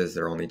loses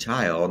their only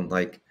child,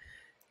 like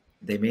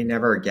they may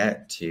never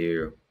get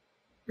to,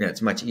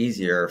 it's much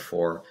easier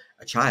for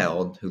a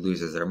child who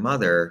loses their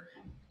mother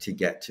to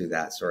get to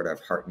that sort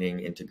of heartening,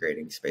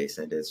 integrating space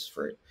than it is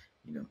for,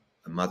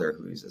 a mother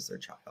who loses their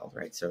child,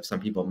 right? So some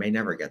people may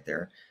never get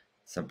there.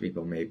 Some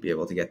people may be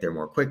able to get there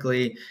more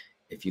quickly.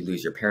 If you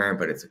lose your parent,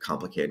 but it's a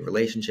complicated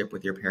relationship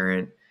with your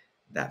parent,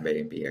 that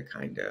may be a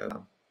kind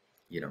of,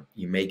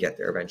 you may get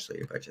there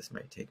eventually, but it just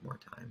might take more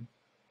time.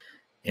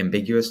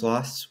 Ambiguous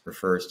loss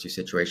refers to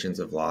situations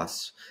of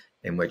loss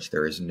in which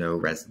there is no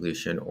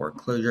resolution or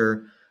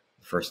closure.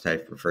 The first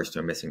type refers to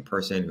a missing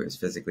person who is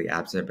physically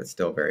absent but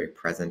still very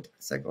present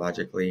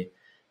psychologically.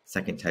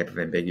 Second type of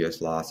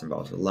ambiguous loss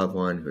involves a loved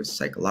one who is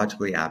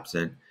psychologically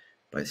absent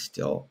but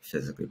still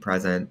physically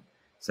present.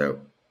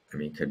 So,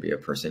 it could be a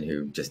person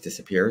who just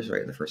disappears,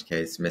 right? In the first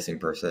case, missing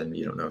person,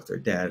 you don't know if they're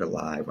dead,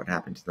 alive, what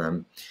happened to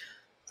them.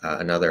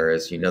 Another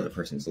is, the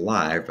person's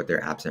alive, but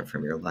they're absent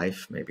from your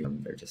life. Maybe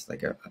they're just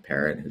like a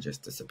parent who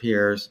just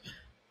disappears.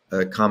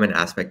 A common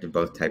aspect of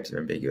both types of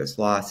ambiguous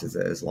loss is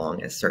that as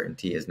long as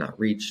certainty is not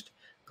reached,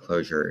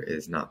 closure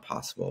is not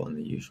possible in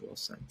the usual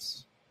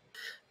sense.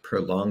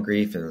 Prolonged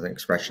grief is an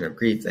expression of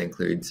grief that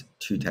includes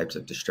two types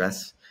of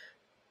distress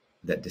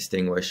that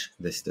distinguish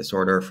this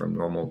disorder from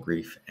normal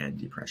grief and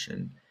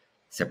depression.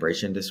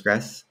 Separation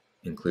distress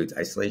includes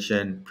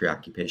isolation,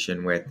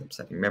 preoccupation with,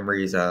 upsetting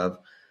memories of,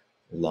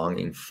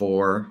 longing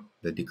for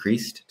the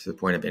decreased to the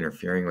point of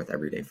interfering with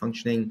everyday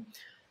functioning.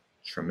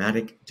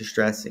 Traumatic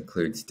distress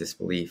includes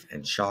disbelief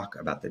and shock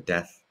about the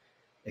death,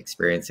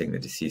 experiencing the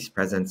deceased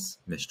presence,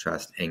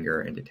 mistrust,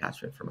 anger, and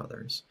detachment from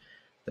others.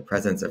 The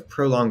presence of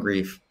prolonged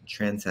grief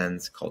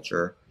transcends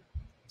culture.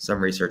 Some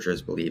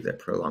researchers believe that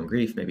prolonged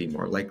grief may be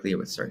more likely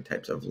with certain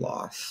types of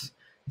loss,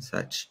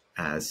 such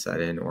as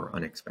sudden or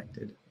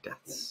unexpected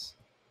deaths.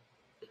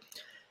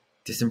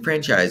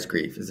 Disenfranchised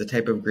grief is a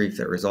type of grief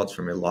that results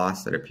from a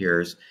loss that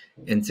appears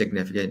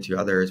insignificant to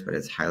others but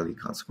is highly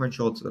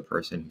consequential to the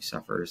person who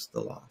suffers the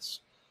loss.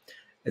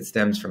 It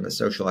stems from the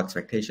social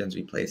expectations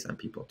we place on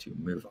people to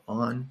move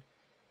on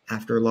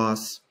after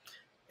loss.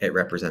 It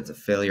represents a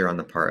failure on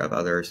the part of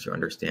others to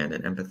understand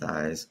and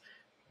empathize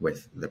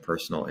with the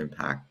personal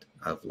impact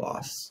of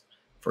loss.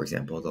 For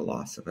example, the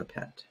loss of a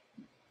pet.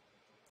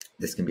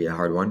 This can be a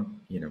hard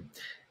one,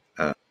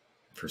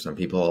 for some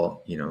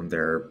people,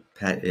 their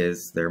pet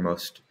is their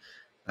most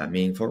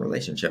meaningful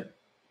relationship.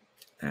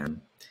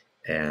 And,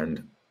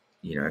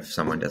 if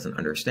someone doesn't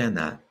understand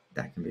that,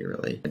 that can be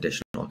really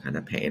additional kind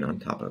of pain on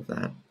top of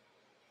that.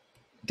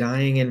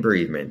 Dying and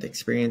bereavement,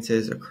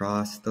 experiences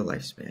across the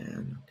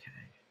lifespan.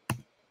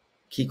 Okay.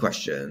 Key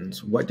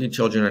questions. What do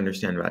children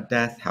understand about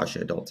death? How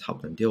should adults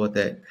help them deal with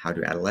it? How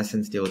do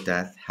adolescents deal with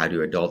death? How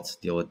do adults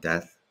deal with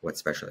death? What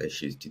special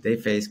issues do they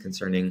face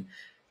concerning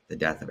the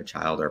death of a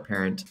child or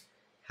parent?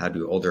 How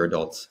do older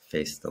adults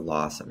face the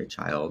loss of a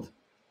child,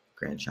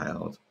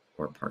 grandchild,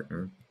 or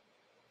partner?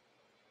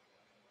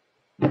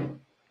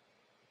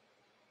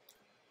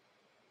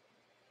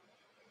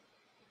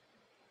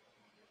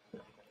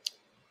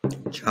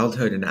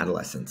 Childhood and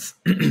adolescence.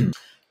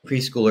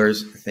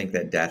 Preschoolers think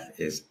that death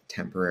is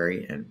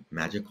temporary and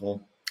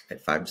magical. At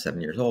 5 to 7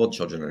 years old,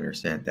 children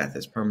understand death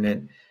is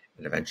permanent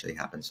and eventually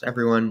happens to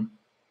everyone.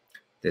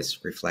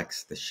 This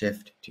reflects the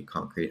shift to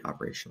concrete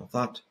operational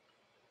thought.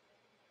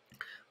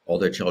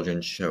 Older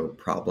children show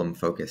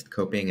problem-focused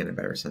coping and a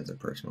better sense of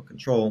personal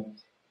control.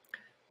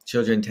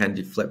 Children tend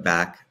to flip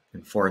back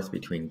and forth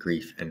between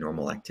grief and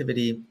normal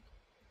activity.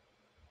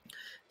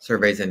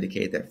 Surveys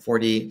indicate that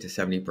 40 to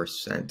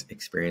 70%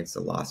 experience the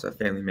loss of a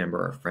family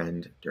member or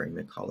friend during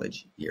the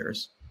college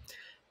years.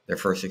 Their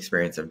first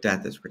experience of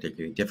death is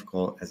particularly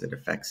difficult as it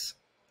affects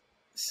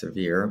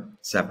severe,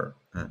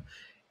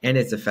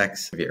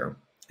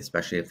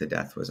 especially if the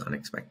death was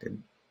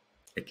unexpected.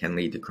 It can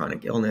lead to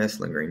chronic illness,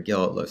 lingering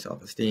guilt, low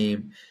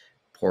self-esteem,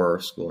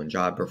 poor school and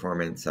job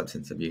performance,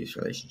 substance abuse,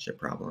 relationship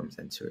problems,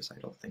 and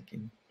suicidal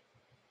thinking.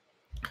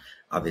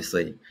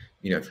 Obviously,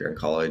 if you're in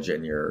college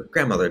and your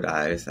grandmother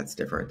dies, that's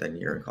different than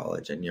you're in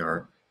college and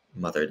your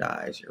mother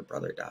dies, your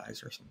brother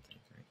dies, or something.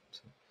 Right?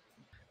 So,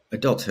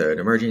 adulthood.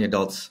 Emerging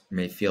adults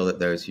may feel that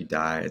those who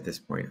die at this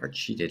point are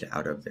cheated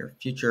out of their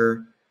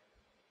future.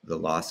 The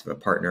loss of a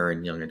partner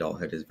in young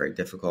adulthood is very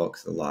difficult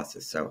because the loss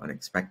is so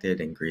unexpected,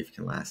 and grief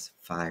can last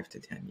 5 to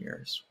 10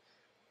 years.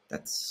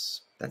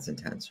 That's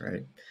intense,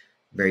 right?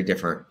 Very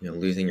different.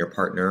 Losing your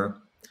partner,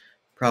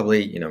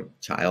 probably,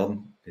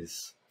 child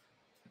is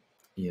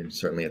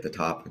certainly at the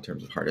top in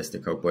terms of hardest to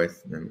cope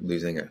with. And then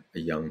losing a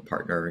young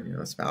partner,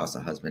 a spouse,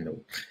 a husband,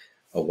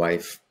 a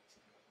wife,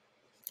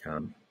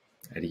 at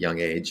a young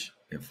age,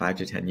 5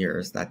 to 10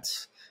 years,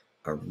 that's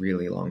a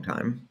really long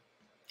time.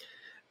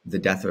 The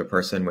death of a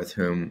person with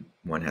whom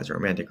one has a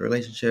romantic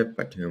relationship,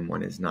 but to whom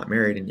one is not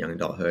married in young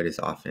adulthood, is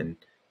often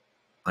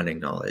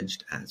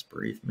unacknowledged as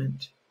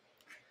bereavement.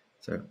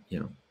 So,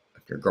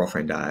 if your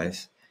girlfriend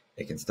dies,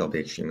 it can still be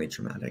extremely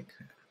traumatic.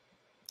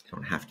 You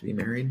don't have to be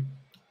married,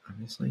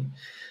 obviously.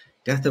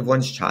 Death of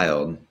one's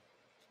child.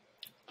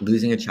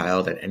 Losing a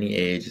child at any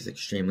age is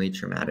extremely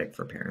traumatic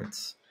for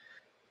parents.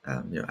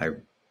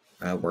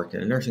 I worked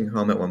in a nursing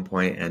home at one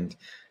point, and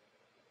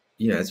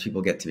as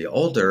people get to be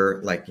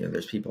older,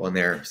 there's people in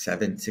their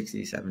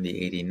 60,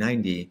 70, 80,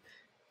 90,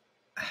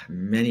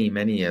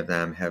 many of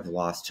them have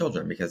lost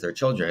children because their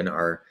children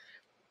are,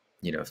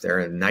 if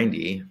they're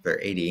 90, if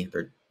they're 80,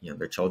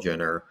 their children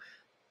are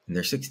in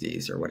their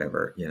 60s or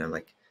whatever,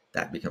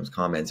 that becomes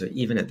common. So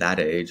even at that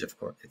age, of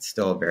course, it's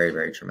still very,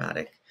 very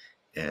traumatic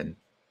and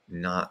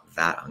not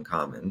that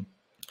uncommon.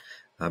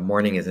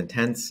 Mourning is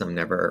intense. Some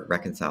never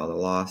reconcile the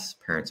loss.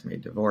 Parents may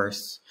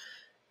divorce.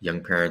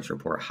 Young parents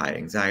report high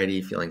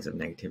anxiety, feelings of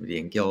negativity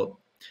and guilt.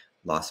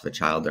 Loss of a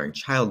child during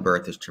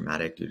childbirth is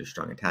traumatic due to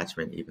strong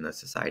attachment, even though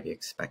society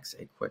expects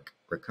a quick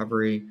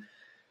recovery.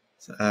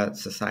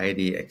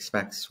 Society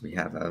expects we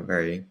have a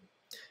very,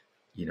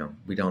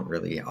 we don't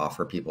really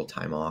offer people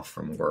time off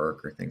from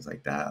work or things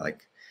like that.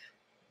 Like,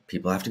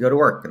 people have to go to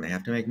work and they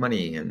have to make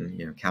money,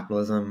 and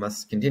capitalism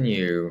must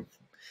continue.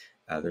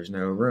 There's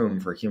no room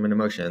for human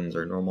emotions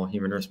or normal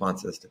human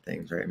responses to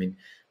things, right? I mean,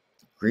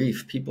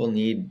 grief, people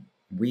need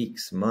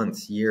weeks,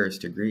 months, years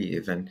to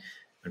grieve. And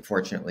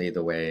unfortunately,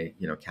 the way,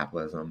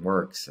 capitalism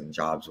works and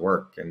jobs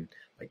work, and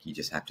you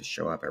just have to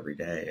show up every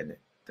day. And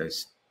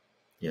there's,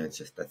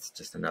 that's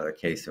just another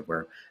case of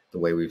where the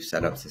way we've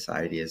set up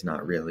society is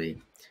not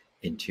really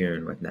in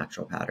tune with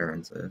natural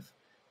patterns of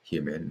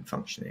human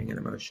functioning and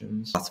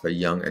emotions. Loss of a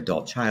young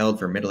adult child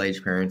for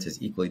middle-aged parents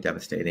is equally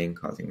devastating,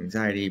 causing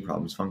anxiety,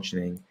 problems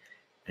functioning,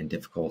 and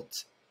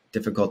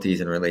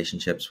difficulties in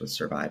relationships with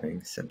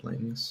surviving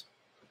siblings.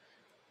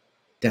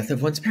 Death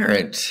of one's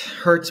parent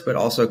hurts, but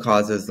also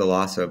causes the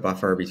loss of a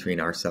buffer between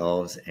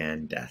ourselves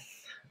and death,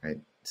 right?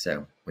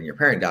 So when your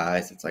parent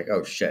dies, it's like,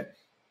 oh shit,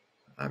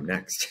 I'm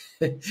next.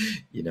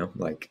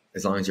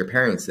 As long as your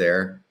parent's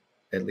there,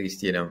 at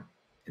least, in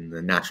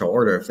the natural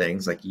order of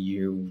things,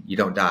 you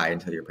don't die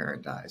until your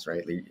parent dies,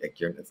 right?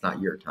 It's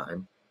not your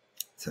time.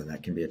 So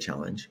that can be a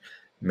challenge.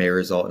 May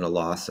result in a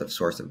loss of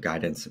source of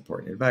guidance,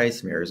 support, and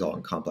advice. May result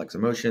in complex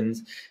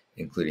emotions,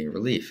 including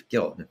relief,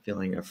 guilt, and a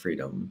feeling of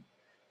freedom.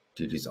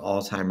 Due to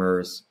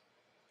Alzheimer's,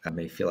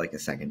 may feel like a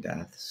second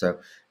death. So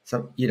a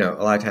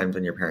lot of times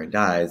when your parent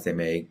dies, they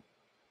may,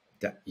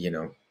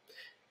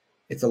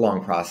 it's a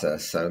long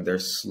process. So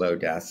there's slow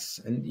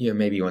deaths, and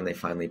maybe when they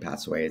finally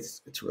pass away,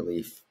 it's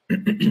relief,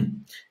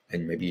 and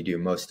maybe you do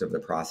most of the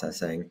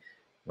processing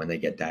when they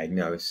get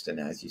diagnosed, and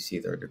as you see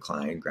their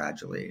decline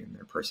gradually and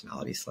their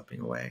personality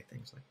slipping away,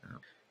 things like that.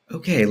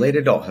 Okay, late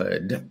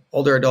adulthood.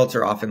 Older adults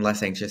are often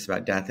less anxious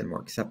about death and more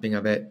accepting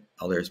of it.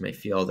 Elders may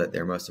feel that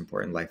their most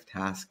important life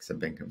tasks have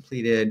been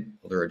completed.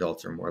 Older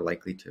adults are more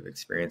likely to have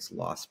experienced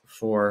loss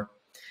before.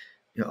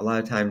 A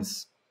lot of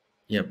times,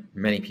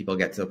 many people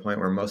get to the point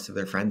where most of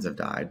their friends have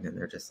died and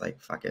they're just like,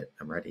 fuck it,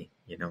 I'm ready,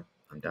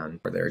 I'm done.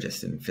 Or they're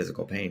just in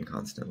physical pain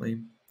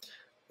constantly.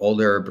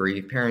 Older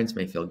bereaved parents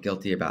may feel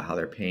guilty about how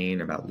their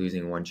pain about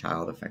losing one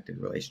child affected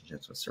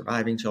relationships with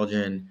surviving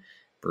children.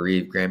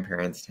 Bereaved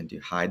grandparents tend to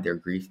hide their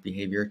grief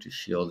behavior to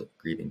shield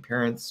grieving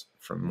parents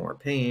from more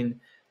pain.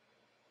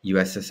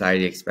 U.S.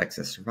 society expects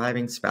a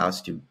surviving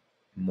spouse to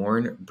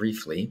mourn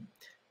briefly,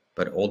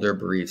 but older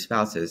bereaved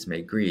spouses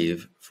may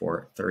grieve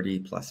for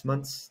 30 plus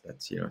months.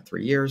 That's,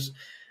 3 years.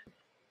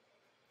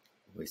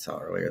 We saw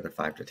earlier the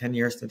 5 to 10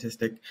 year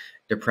statistic.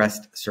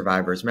 Depressed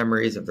survivors'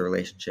 memories of the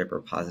relationship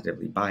are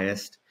positively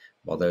biased,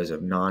 while those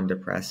of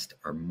non-depressed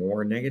are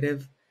more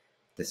negative.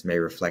 This may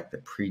reflect the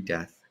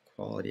pre-death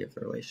quality of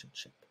the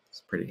relationship. It's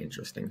a pretty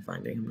interesting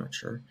finding. I'm not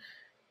sure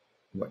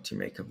what to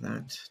make of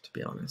that, to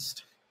be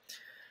honest.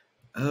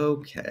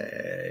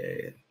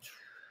 Okay.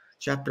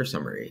 Chapter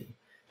summary.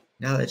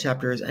 Now that the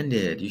chapter has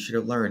ended, you should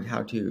have learned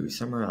how to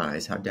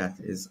summarize how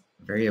death is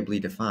variably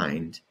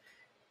defined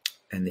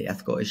and the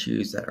ethical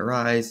issues that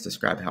arise,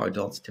 describe how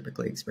adults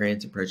typically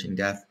experience approaching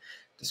death,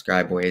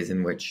 describe ways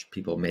in which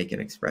people make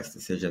and express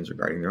decisions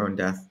regarding their own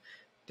death,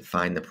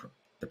 define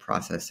the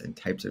process and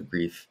types of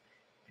grief,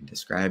 and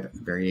describe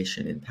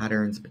variation in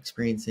patterns of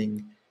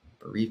experiencing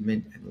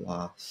bereavement and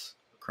loss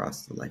across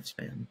across the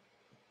lifespan.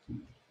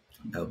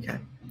 Okay.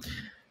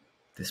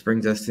 This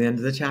brings us to the end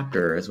of the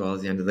chapter as well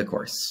as the end of the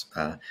course.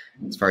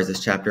 As far as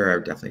this chapter, I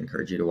would definitely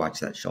encourage you to watch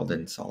that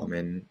Sheldon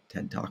Solomon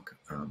TED Talk.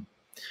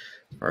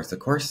 As far as the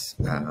course,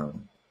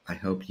 I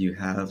hope you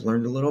have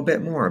learned a little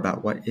bit more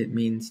about what it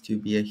means to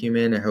be a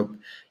human. I hope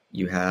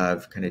you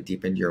have kind of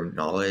deepened your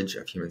knowledge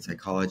of human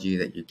psychology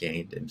that you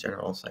gained in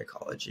general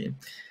psychology.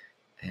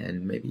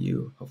 And maybe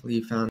hopefully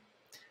you found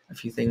a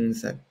few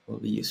things that will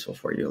be useful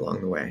for you along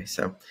the way.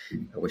 So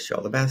I wish you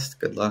all the best.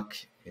 Good luck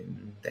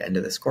in the end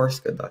of this course.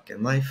 Good luck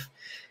in life.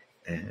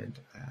 And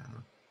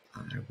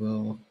I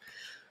will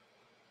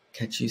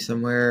catch you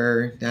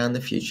somewhere down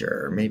the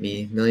future,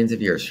 maybe millions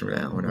of years from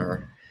now, when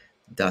our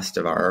dust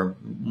of our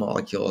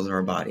molecules in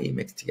our body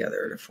mix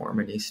together to form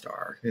a new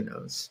star. Who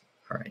knows?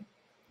 All right.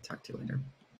 Talk to you later.